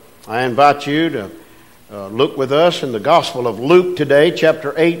I invite you to look with us in the Gospel of Luke today,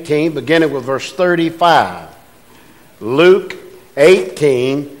 chapter 18, beginning with verse 35. Luke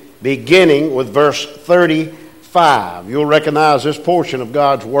 18, beginning with verse 35. You'll recognize this portion of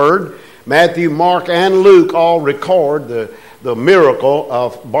God's Word. Matthew, Mark, and Luke all record the miracle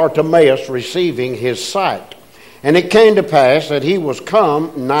of Bartimaeus receiving his sight. And it came to pass that he was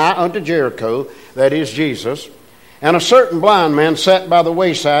come nigh unto Jericho, that is Jesus, and a certain blind man sat by the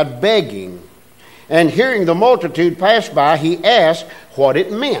wayside begging. And hearing the multitude pass by, he asked what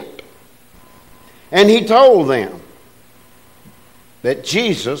it meant. And he told them that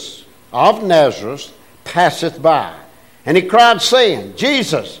Jesus of Nazareth passeth by. And he cried, saying,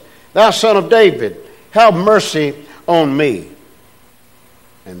 Jesus, thou son of David, have mercy on me.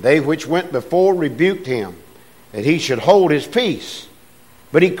 And they which went before rebuked him, that he should hold his peace.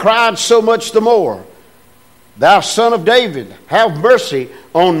 But he cried so much the more, Thou son of David, have mercy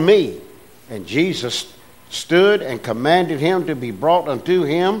on me. And Jesus stood and commanded him to be brought unto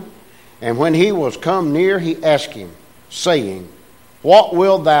him. And when he was come near, he asked him, saying, What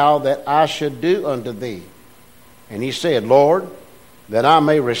wilt thou that I should do unto thee? And he said, Lord, that I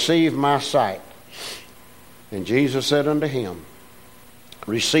may receive my sight. And Jesus said unto him,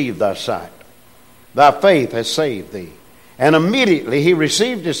 Receive thy sight. Thy faith has saved thee. And immediately he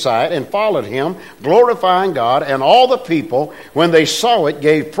received his sight and followed him, glorifying God. And all the people, when they saw it,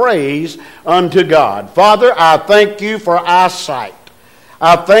 gave praise unto God. Father, I thank you for eyesight.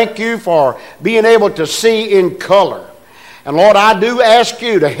 I thank you for being able to see in color. And Lord, I do ask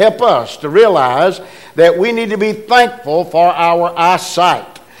you to help us to realize that we need to be thankful for our eyesight.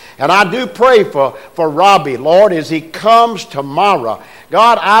 And I do pray for Robbie, Lord, as he comes tomorrow.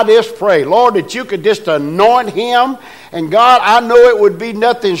 God, I just pray, Lord, that you could just anoint him. And God, I know it would be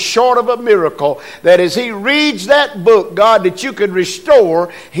nothing short of a miracle that as he reads that book, God, that you could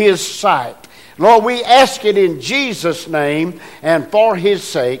restore his sight. Lord, we ask it in Jesus' name and for his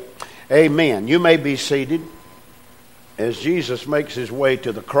sake. Amen. You may be seated as Jesus makes his way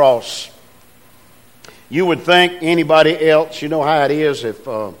to the cross. You would think anybody else, you know how it is if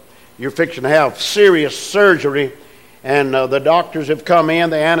you're fixing to have serious surgery and the doctors have come in,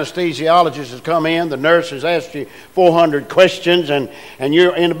 the anesthesiologist has come in, the nurse has asked you 400 questions, and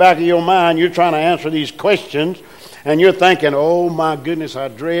you're in the back of your mind, you're trying to answer these questions, and you're thinking, oh my goodness, I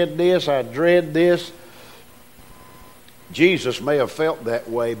dread this, I dread this. Jesus may have felt that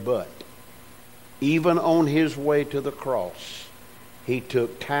way, but even on his way to the cross, he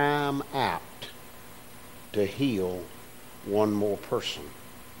took time out to heal one more person.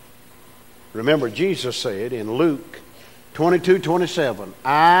 Remember, Jesus said in Luke 22:27,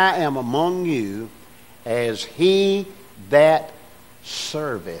 I am among you as he that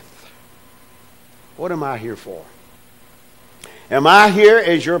serveth. What am I here for? Am I here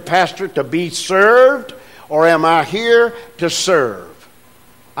as your pastor to be served, or am I here to serve?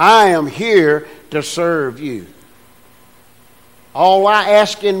 I am here to serve you. All I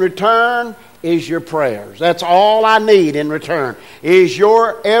ask in return is your prayers. That's all I need in return, is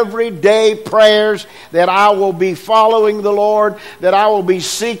your everyday prayers, that I will be following the Lord, that I will be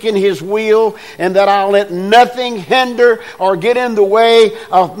seeking his will, and that I'll let nothing hinder or get in the way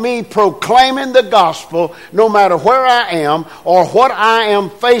of me proclaiming the gospel, no matter where I am or what I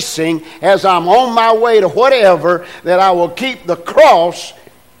am facing as I'm on my way to whatever, that I will keep the cross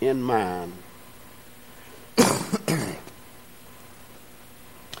in mind.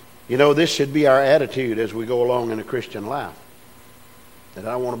 You know, this should be our attitude as we go along in the Christian life. That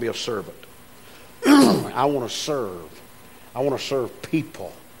I want to be a servant. I want to serve. I want to serve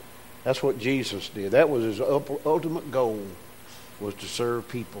people. That's what Jesus did. That was his ultimate goal, was to serve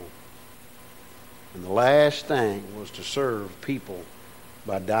people. And the last thing was to serve people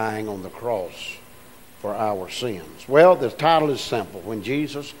by dying on the cross for our sins. Well, the title is simple. When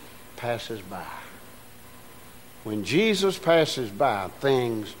Jesus passes by. When Jesus passes by,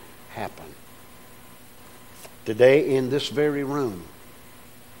 things happen. Today, in this very room,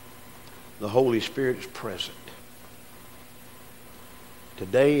 the Holy Spirit is present.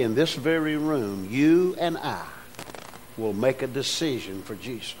 Today, in this very room, you and I will make a decision for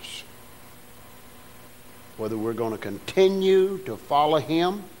Jesus. Whether we're going to continue to follow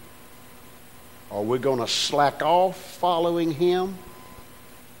him, or we're going to slack off following him,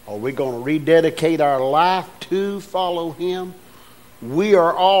 or we're going to rededicate our life to follow him. We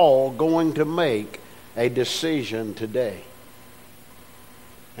are all going to make a decision today.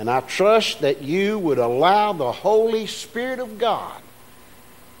 And I trust that you would allow the Holy Spirit of God,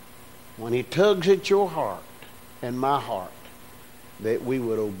 when he tugs at your heart and my heart, that we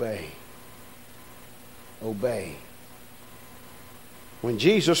would obey. Obey. When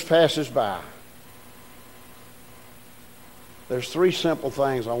Jesus passes by, there's three simple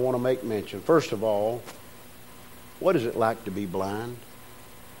things I want to make mention. First of all, what is it like to be blind?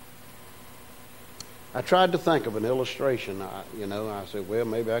 I tried to think of an illustration. I said, well,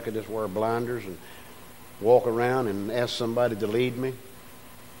 maybe I could just wear blinders and walk around and ask somebody to lead me.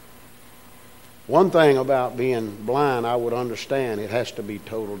 One thing about being blind, I would understand, it has to be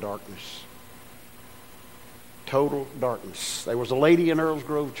total darkness. Total darkness. There was a lady in Earls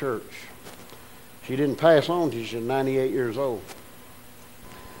Grove Church. She didn't pass on until she was 98 years old.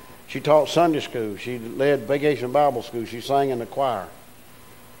 She taught Sunday school. She led Vacation Bible School. She sang in the choir.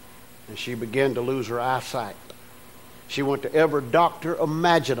 And she began to lose her eyesight. She went to every doctor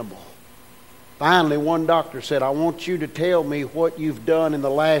imaginable. Finally, one doctor said, I want you to tell me what you've done in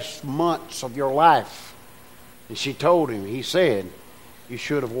the last months of your life. And she told him. He said, you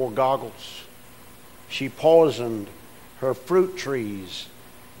should have wore goggles. She poisoned her fruit trees,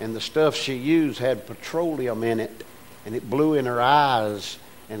 and the stuff she used had petroleum in it, and it blew in her eyes,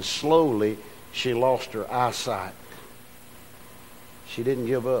 and slowly she lost her eyesight. She didn't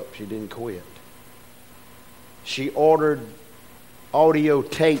give up. She didn't quit. She ordered audio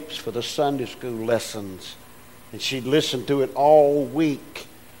tapes for the Sunday school lessons, and she'd listen to it all week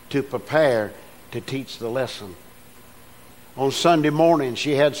to prepare to teach the lesson. On Sunday morning,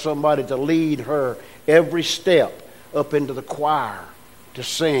 she had somebody to lead her every step up into the choir to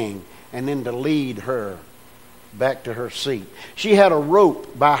sing, and then to lead her back to her seat. She had a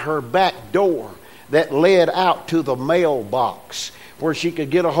rope by her back door that led out to the mailbox, where she could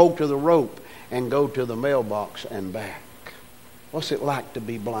get a hold to the rope and go to the mailbox and back. What's it like to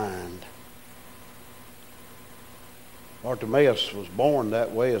be blind? Bartimaeus was born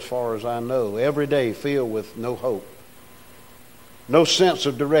that way, as far as I know. Every day filled with no hope, no sense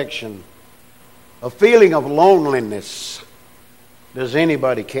of direction, a feeling of loneliness. Does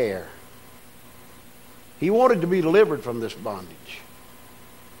anybody care? He wanted to be delivered from this bondage.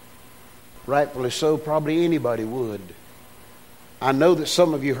 Rightfully so, probably anybody would. I know that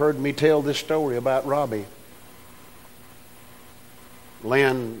some of you heard me tell this story about Robbie.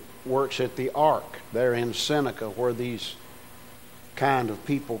 Lynn works at the Ark there in Seneca, where these kind of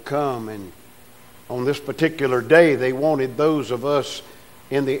people come, and on this particular day they wanted those of us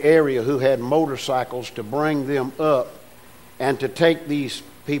in the area who had motorcycles to bring them up and to take these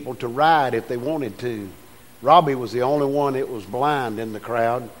people to ride if they wanted to. Robbie was the only one that was blind in the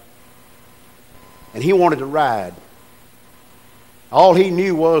crowd, and he wanted to ride. All he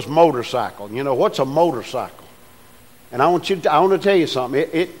knew was motorcycle. You know, what's a motorcycle? And I want to tell you something.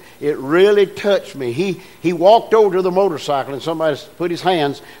 It really touched me. He walked over to the motorcycle, and somebody put his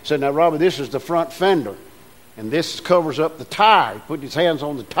hands, said, now, Robbie, this is the front fender, and this covers up the tire. He put his hands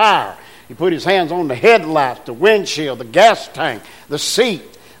on the tire. He put his hands on the headlights, the windshield, the gas tank, the seat,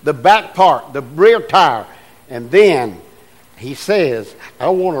 the back part, the rear tire. And then he says, I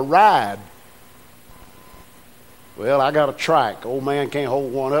want to ride. Well, I got a trike. Old man can't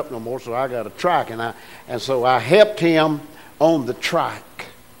hold one up no more, so I got a trike. And so I helped him on the trike.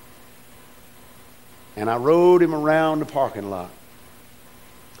 And I rode him around the parking lot.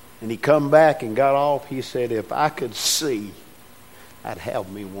 And he come back and got off. He said, if I could see, I'd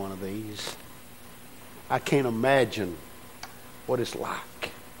have me one of these. I can't imagine what it's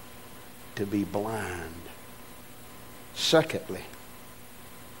like to be blind. Secondly,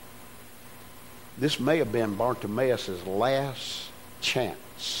 this may have been Bartimaeus' last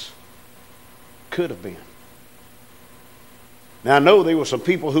chance. Could have been. Now, I know there were some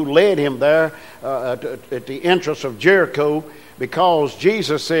people who led him there at the entrance of Jericho, because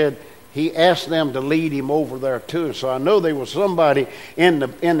Jesus said he asked them to lead him over there too. So I know there was somebody in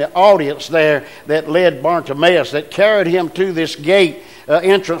the audience there that led Bartimaeus, that carried him to this gate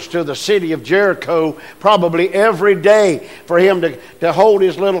entrance to the city of Jericho probably every day, for him to hold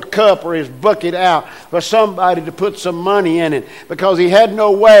his little cup or his bucket out for somebody to put some money in it, because he had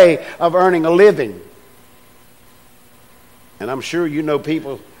no way of earning a living. And I'm sure you know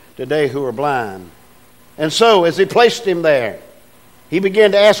people today who are blind. And so as he placed him there, he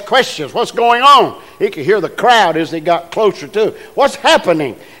began to ask questions. What's going on? He could hear the crowd as they got closer to him. What's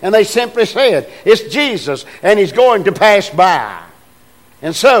happening? And they simply said, it's Jesus, and he's going to pass by.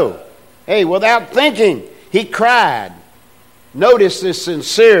 And so, without thinking, he cried. Notice the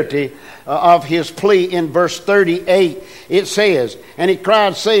sincerity of his plea in verse 38. It says, and he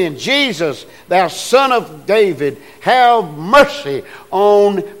cried, saying, Jesus, thou son of David, have mercy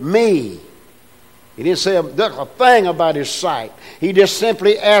on me. He didn't say a thing about his sight. He just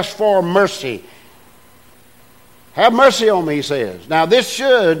simply asked for mercy. Have mercy on me, he says. Now, this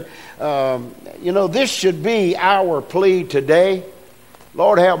should be our plea today.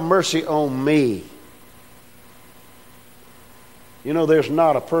 Lord, have mercy on me. You know, there's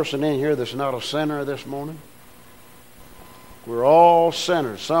not a person in here that's not a sinner this morning. We're all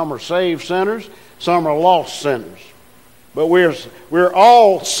sinners. Some are saved sinners. Some are lost sinners. But we're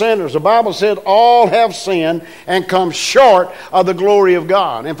all sinners. The Bible said all have sinned and come short of the glory of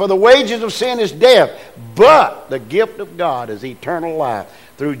God. And for the wages of sin is death. But the gift of God is eternal life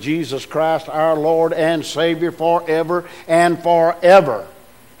through Jesus Christ our Lord and Savior forever and forever.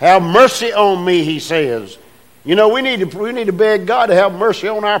 Have mercy on me, he says. You know, we need to beg God to have mercy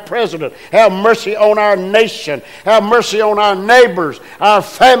on our president, have mercy on our nation, have mercy on our neighbors, our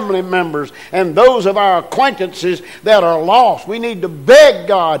family members, and those of our acquaintances that are lost. We need to beg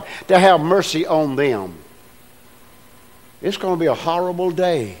God to have mercy on them. It's going to be a horrible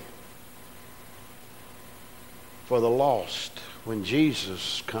day for the lost when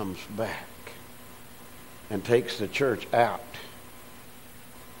Jesus comes back and takes the church out.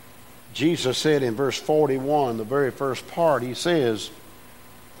 Jesus said in verse 41, the very first part, he says,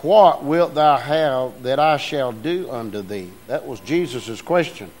 "What wilt thou have that I shall do unto thee?" That was Jesus'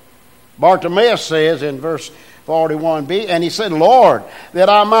 question. Bartimaeus says in verse 41b, and he said, "Lord, that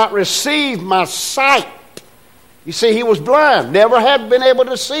I might receive my sight." You see, he was blind, never had been able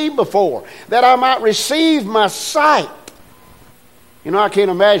to see before. That I might receive my sight. You know, I can't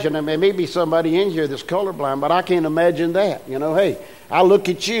imagine, there may be somebody in here that's colorblind, but I can't imagine that. You know, hey, I look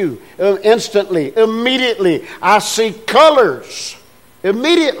at you instantly, immediately, I see colors.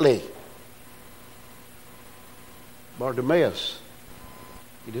 Immediately. Bartimaeus,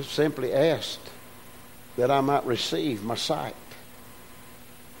 he just simply asked that I might receive my sight.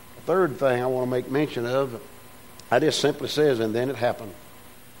 The third thing I want to make mention of, I just simply says, and then it happened.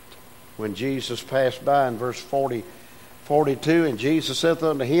 When Jesus passed by in verse 42, and Jesus saith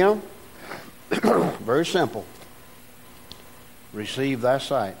unto him, very simple, receive thy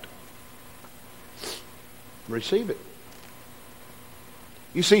sight. Receive it.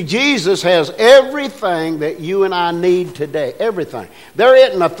 You see, Jesus has everything that you and I need today. Everything. There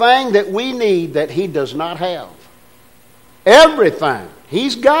isn't a thing that we need that he does not have. Everything.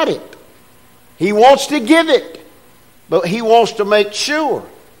 He's got it. He wants to give it. But he wants to make sure,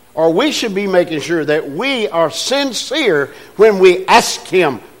 or we should be making sure, that we are sincere when we ask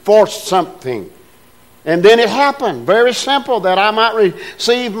him for something. And then it happened. Very simple, that I might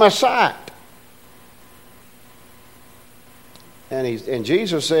receive my sight. And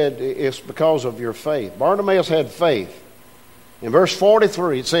Jesus said, it's because of your faith. Bartimaeus had faith. In verse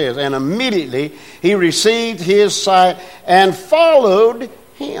 43 it says, and immediately he received his sight and followed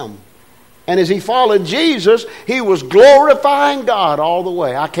him. And as he followed Jesus, he was glorifying God all the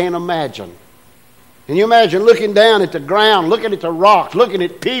way. I can't imagine. Can you imagine looking down at the ground, looking at the rocks, looking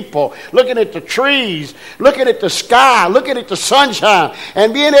at people, looking at the trees, looking at the sky, looking at the sunshine,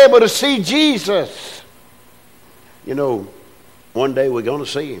 and being able to see Jesus? You know, one day we're going to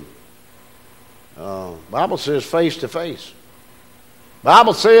see him. Bible says face to face.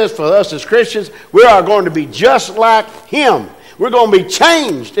 Bible says for us as Christians, we are going to be just like him. We're going to be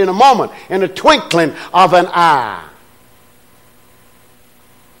changed in a moment, in a twinkling of an eye.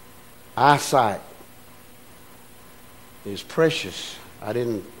 Eyesight is precious. I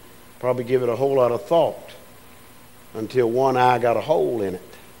didn't probably give it a whole lot of thought until one eye got a hole in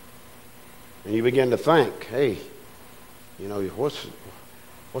it. And you begin to think, hey, you know,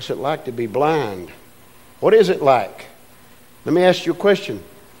 what's it like to be blind? What is it like? Let me ask you a question.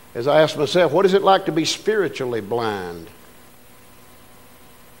 As I ask myself, what is it like to be spiritually blind?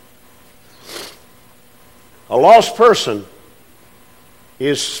 A lost person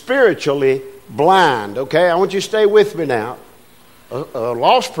is spiritually blind. Okay, I want you to stay with me now. A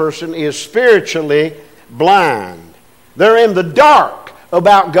lost person is spiritually blind. They're in the dark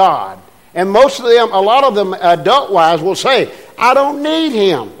about God. And most of them, a lot of them adult-wise will say, I don't need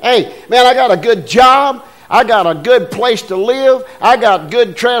him. Hey, man, I got a good job. I got a good place to live. I got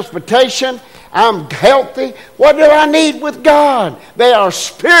good transportation. I'm healthy. What do I need with God? They are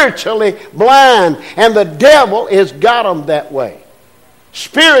spiritually blind, and the devil has got them that way.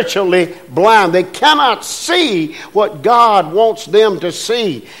 Spiritually blind. They cannot see what God wants them to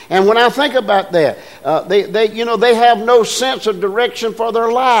see. And when I think about that, they have no sense of direction for their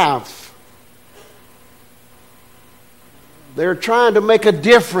life. They're trying to make a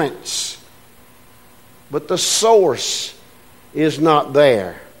difference, but the source is not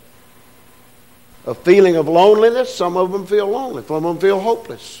there. A feeling of loneliness. Some of them feel lonely. Some of them feel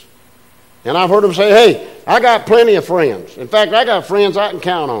hopeless. And I've heard them say, hey, I got plenty of friends. In fact, I got friends I can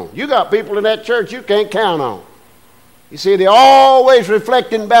count on. You got people in that church you can't count on. You see, they're always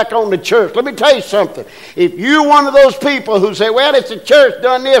reflecting back on the church. Let me tell you something. If you're one of those people who say, well, it's the church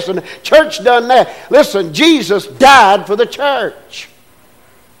done this and the church done that. Listen, Jesus died for the church.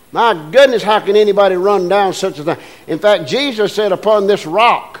 My goodness, how can anybody run down such a thing? In fact, Jesus said, upon this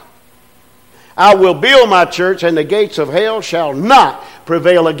rock, I will build my church, and the gates of hell shall not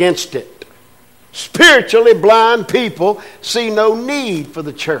prevail against it. Spiritually blind people see no need for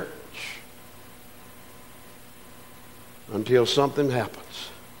the church until something happens.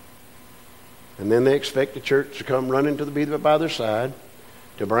 And then they expect the church to come running to be by their side,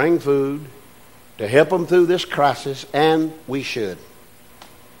 to bring food, to help them through this crisis, and we should.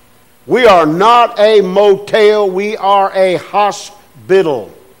 We are not a motel, we are a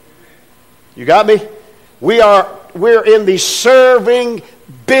hospital. You got me? We're in the serving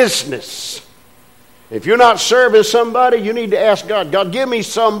business. If you're not serving somebody, you need to ask God, God, give me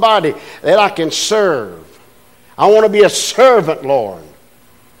somebody that I can serve. I want to be a servant, Lord.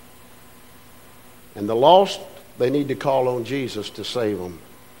 And the lost, they need to call on Jesus to save them.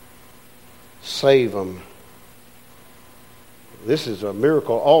 Save them. This is a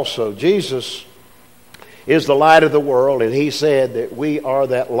miracle also. Jesus is the light of the world, and he said that we are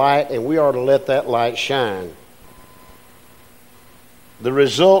that light, and we are to let that light shine. The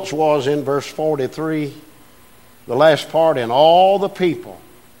results was in verse 43, the last part, and all the people,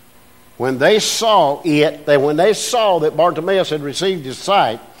 when they saw when they saw that Bartimaeus had received his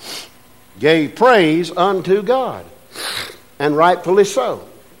sight, gave praise unto God, and rightfully so.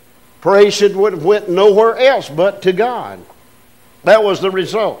 Praise should have went nowhere else but to God. That was the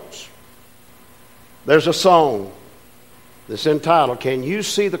results. There's a song that's entitled, Can You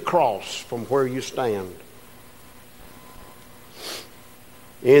See the Cross from Where You Stand?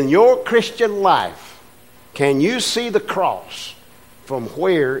 In your Christian life, can you see the cross from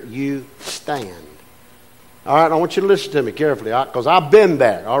where you stand? All right, I want you to listen to me carefully, because I've been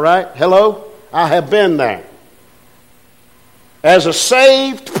there, all right? Hello? I have been there. As a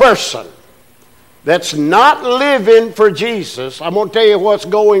saved person that's not living for Jesus, I'm going to tell you what's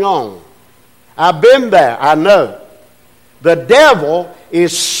going on. I've been there, I know. The devil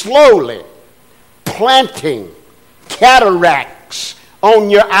is slowly planting cataracts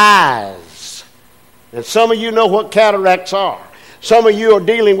on your eyes. And some of you know what cataracts are. Some of you are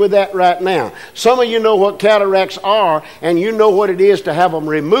dealing with that right now. Some of you know what cataracts are, and you know what it is to have them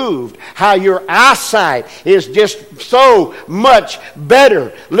removed. How your eyesight is just so much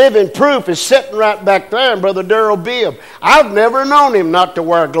better. Living proof is sitting right back there, and Brother Darrell Bibb. I've never known him not to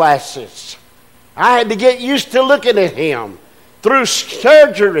wear glasses. I had to get used to looking at him. Through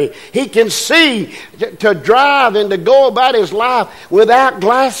surgery, he can see to drive and to go about his life without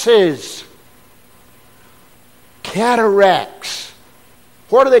glasses. Cataracts.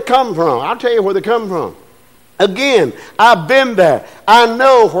 Where do they come from? I'll tell you where they come from. Again, I've been there. I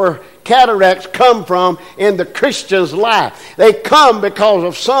know where cataracts come from in the Christian's life. They come because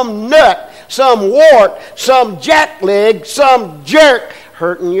of some nut, some wart, some jackleg, some jerk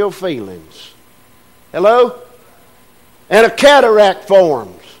hurting your feelings. Hello? And a cataract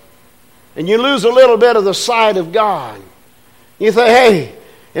forms. And you lose a little bit of the sight of God. You think, hey,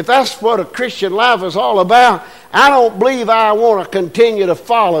 if that's what a Christian life is all about, I don't believe I want to continue to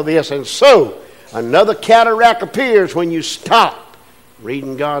follow this. And so, another cataract appears when you stop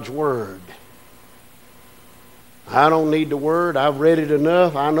reading God's Word. I don't need the Word. I've read it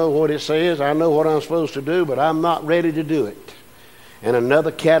enough. I know what it says. I know what I'm supposed to do, but I'm not ready to do it. And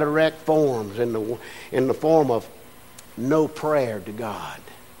another cataract forms in the form of no prayer to God.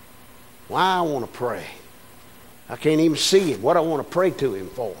 Why I want to pray. I can't even see it. What I want to pray to Him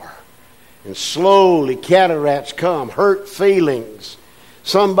for. And slowly cataracts come. Hurt feelings.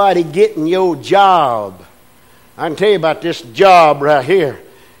 Somebody getting your job. I can tell you about this job right here.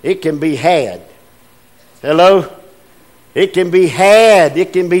 It can be had. Hello? It can be had.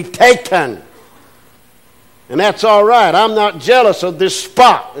 It can be taken. And that's all right. I'm not jealous of this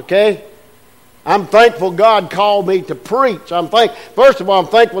spot, okay? I'm thankful God called me to preach. First of all, I'm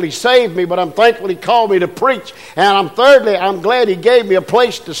thankful He saved me, but I'm thankful He called me to preach. And thirdly, I'm glad He gave me a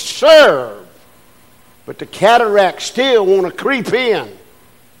place to serve. But the cataracts still want to creep in.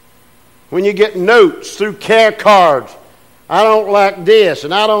 When you get notes through care cards, I don't like this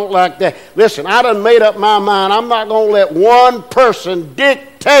and I don't like that. Listen, I done made up my mind. I'm not going to let one person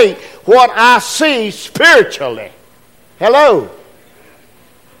dictate what I see spiritually. Hello?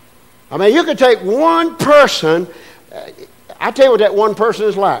 I mean, you could take one person. I tell you what that one person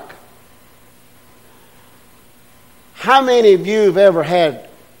is like. How many of you have ever had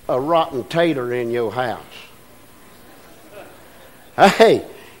a rotten tater in your house? Hey,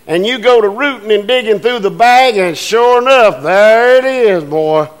 And you go to rooting and digging through the bag, and sure enough, there it is,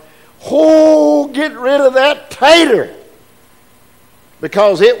 boy. Oh, get rid of that tater.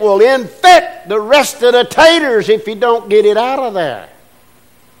 Because it will infect the rest of the taters if you don't get it out of there.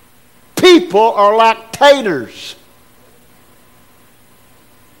 People are like taters.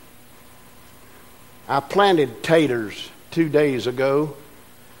 I planted taters 2 days ago,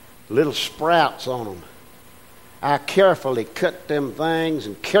 little sprouts on them. I carefully cut them things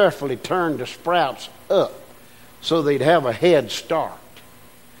and carefully turned the sprouts up so they'd have a head start.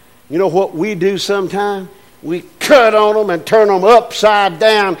 You know what we do sometimes? We cut on them and turn them upside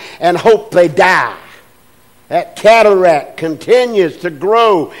down and hope they die. That cataract continues to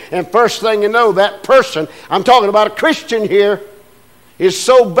grow, and first thing you know, that person, I'm talking about a Christian here, is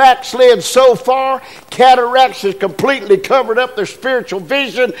so backslid so far, cataracts has completely covered up their spiritual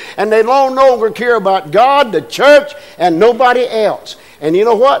vision, and they no longer care about God, the church, and nobody else. And you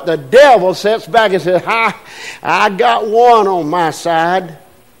know what? The devil sits back and says, I got one on my side.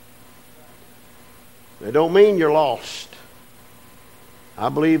 That don't mean you're lost. I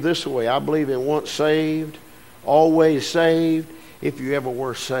believe this way. I believe in once saved, always saved, if you ever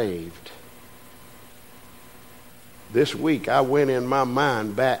were saved. This week I went in my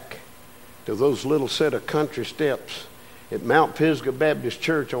mind back to those little set of country steps at Mount Pisgah Baptist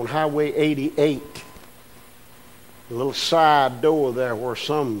Church on Highway 88. A little side door there where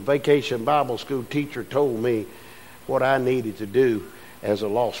some vacation Bible school teacher told me what I needed to do as a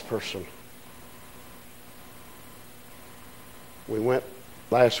lost person. We went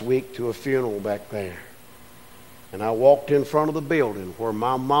last week to a funeral back there. And I walked in front of the building where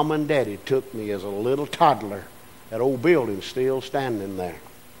my mom and daddy took me as a little toddler. That old building's still standing there.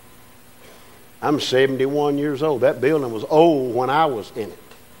 I'm 71 years old. That building was old when I was in it.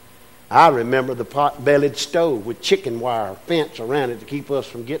 I remember the pot-bellied stove with chicken wire fence around it to keep us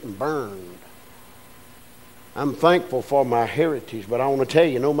from getting burned. I'm thankful for my heritage, but I want to tell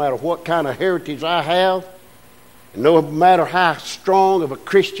you, no matter what kind of heritage I have, and no matter how strong of a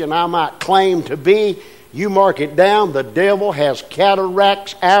Christian I might claim to be, you mark it down, the devil has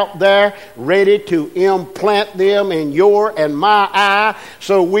cataracts out there ready to implant them in your and my eye,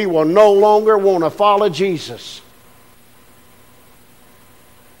 so we will no longer want to follow Jesus.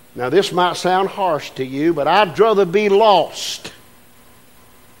 Now this might sound harsh to you, but I'd rather be lost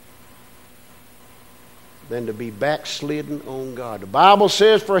than to be backslidden on God. The Bible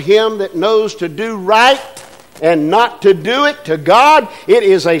says for him that knows to do right and not to do it to God, it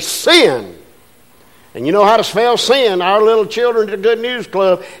is a sin. And you know how to spell sin. Our little children at the Good News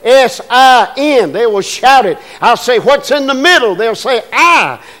Club, S-I-N. They will shout it. I'll say, what's in the middle? They'll say,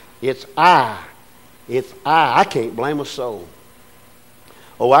 I. It's I. It's I. I can't blame a soul.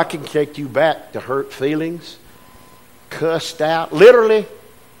 Oh, I can take you back to hurt feelings, cussed out, literally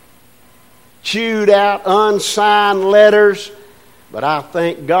chewed out, unsigned letters. But I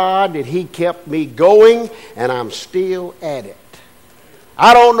thank God that he kept me going, and I'm still at it.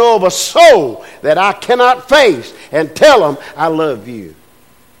 I don't know of a soul that I cannot face and tell them I love you.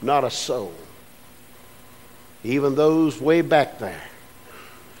 Not a soul. Even those way back there.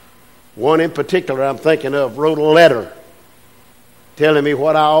 One in particular I'm thinking of wrote a letter telling me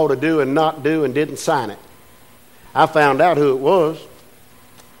what I ought to do and not do and didn't sign it. I found out who it was.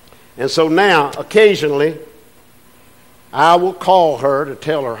 And so now, occasionally, I will call her to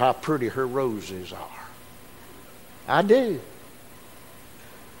tell her how pretty her roses are. I do.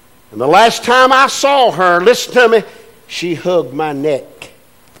 And the last time I saw her, listen to me, she hugged my neck.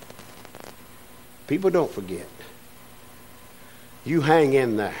 People don't forget. You hang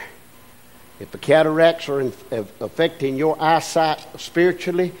in there. If the cataracts are affecting your eyesight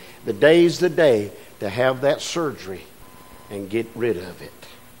spiritually, the day's the day to have that surgery and get rid of it.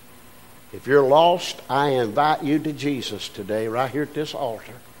 If you're lost, I invite you to Jesus today, right here at this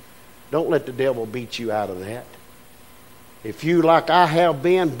altar. Don't let the devil beat you out of that. If you, like I have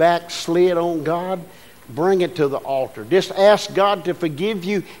been, backslid on God, bring it to the altar. Just ask God to forgive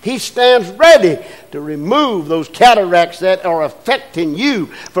you. He stands ready to remove those cataracts that are affecting you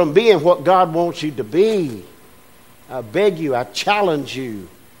from being what God wants you to be. I beg you, I challenge you.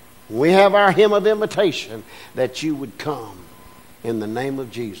 We have our hymn of invitation that you would come in the name of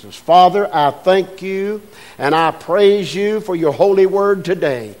Jesus. Father, I thank you and I praise you for your holy word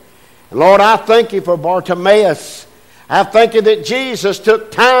today. And Lord, I thank you for Bartimaeus. I thank you that Jesus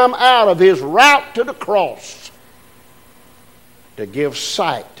took time out of his route to the cross to give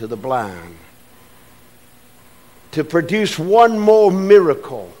sight to the blind, to produce one more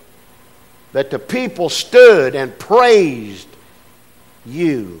miracle, that the people stood and praised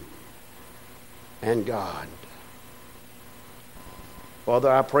you and God.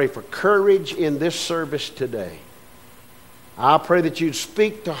 Father, I pray for courage in this service today. I pray that you'd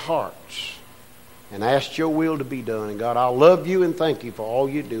speak to hearts and ask your will to be done. And God, I love you and thank you for all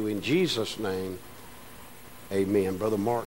you do. In Jesus' name, amen. Brother Mark.